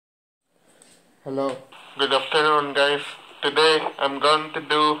Hello. Good afternoon, guys. Today I'm going to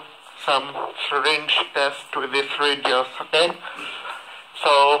do some syringe test with these radios, okay?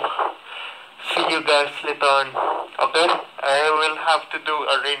 So, see you guys later on, okay? I will have to do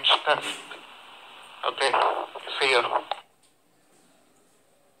a range test. Okay, see you.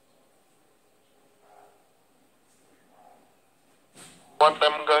 What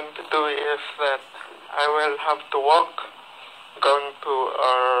I'm going to do is that I will have to walk, going to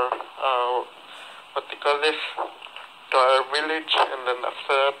our what do you call this, to our village, and then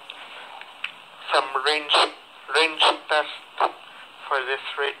after that, some range test for this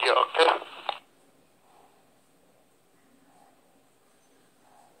radio, okay?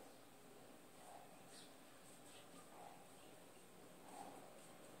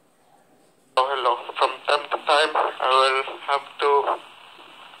 Oh, hello. From time to time, I will have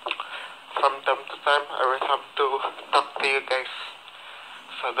to talk to you guys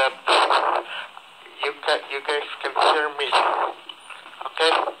so that you guys can hear me,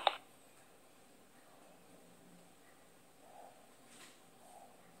 okay?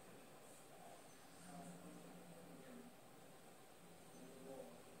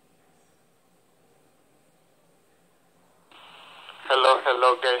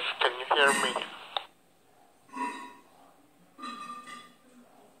 Hello guys, can you hear me?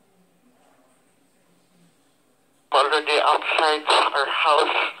 I'm already outside our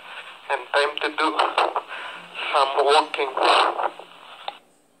house and time to do some walking.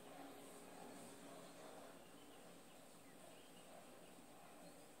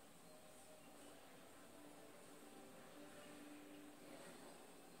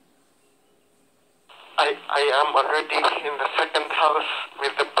 I am already in the second house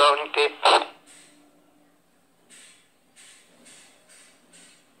with the brown gate.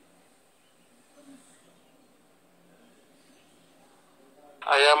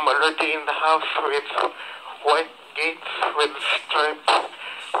 I am already in the house with white gates with stripes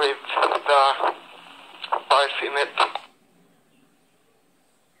with the bars in it.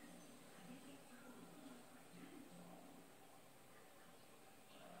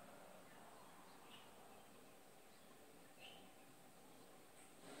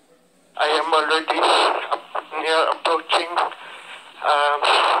 I am already near approaching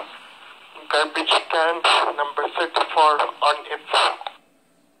garbage can number 34 on it.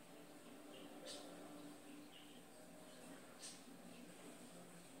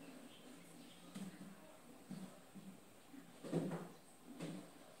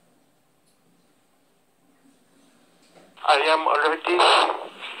 I am already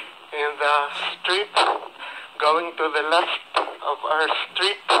in the street, going to the left of our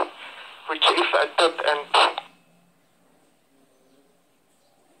street, which is a dead end.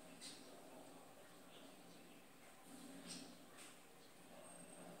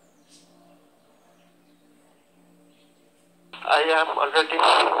 I am already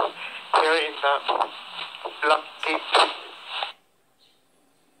here in the black gate.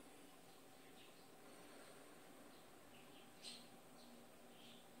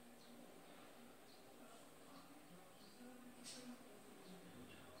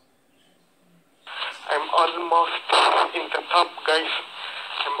 I'm almost in the top, guys.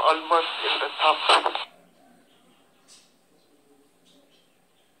 I'm almost in the top.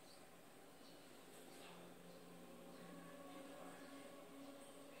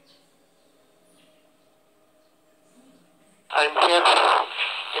 I'm here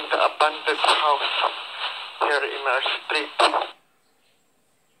in the abandoned house here in our street.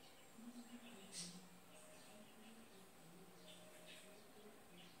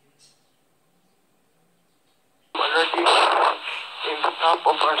 I'm already in the top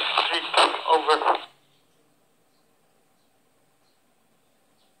of our street over.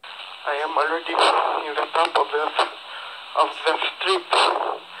 I am already in the top of the street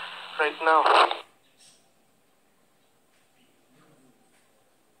right now.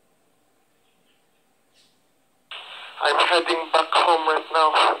 I'm heading back home right now.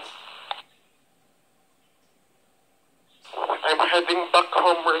 I'm heading back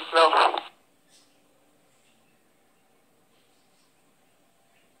home right now.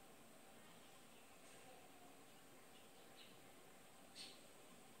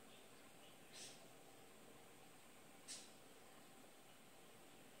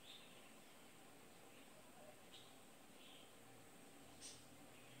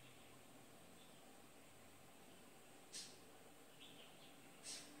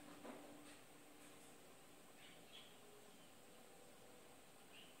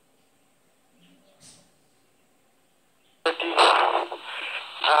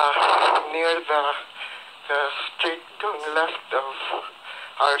 Near the street going left of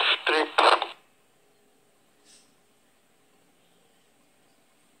our street.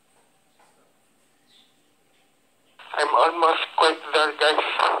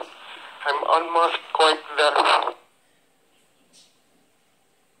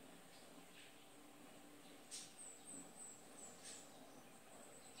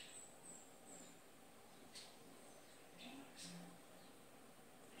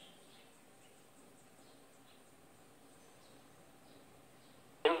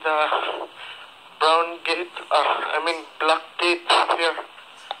 the brown gate, black gate here.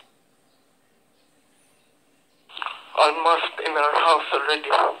 Almost in our house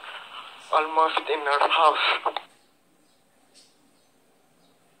already. Almost in our house.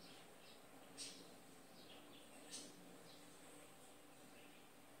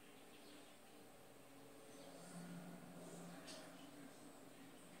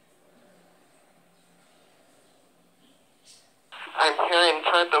 I'm here in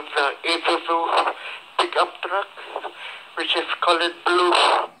front of the Isuzu pickup truck, which is colored blue.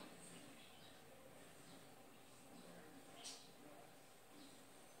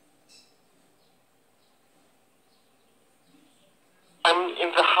 I'm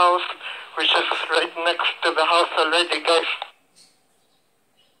in the house, which is right next to the house already, guys.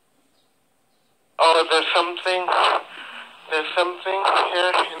 Oh, there's something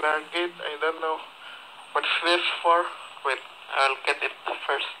here in our gate. I don't know what's this for. Wait, I'll get it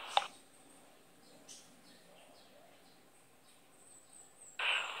first.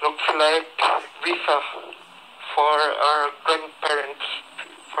 Looks like visa for our grandparents.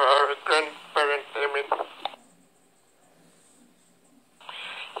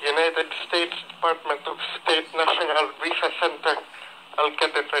 United States Department of State National Visa Center. I'll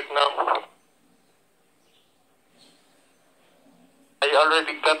get it right now. I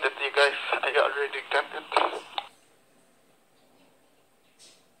already got it, you guys. I already got it.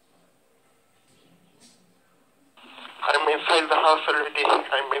 I'm inside the house already.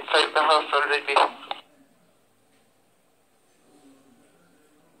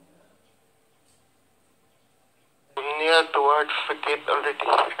 I'm near towards the gate already.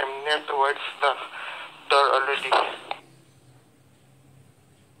 I'm near towards the door already.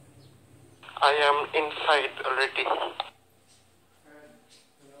 I am inside already.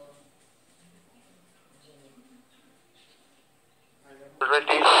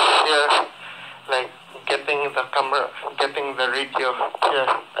 Already here, like getting the camera, getting the radio here.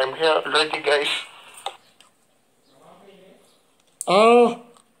 I'm here already, guys. Oh.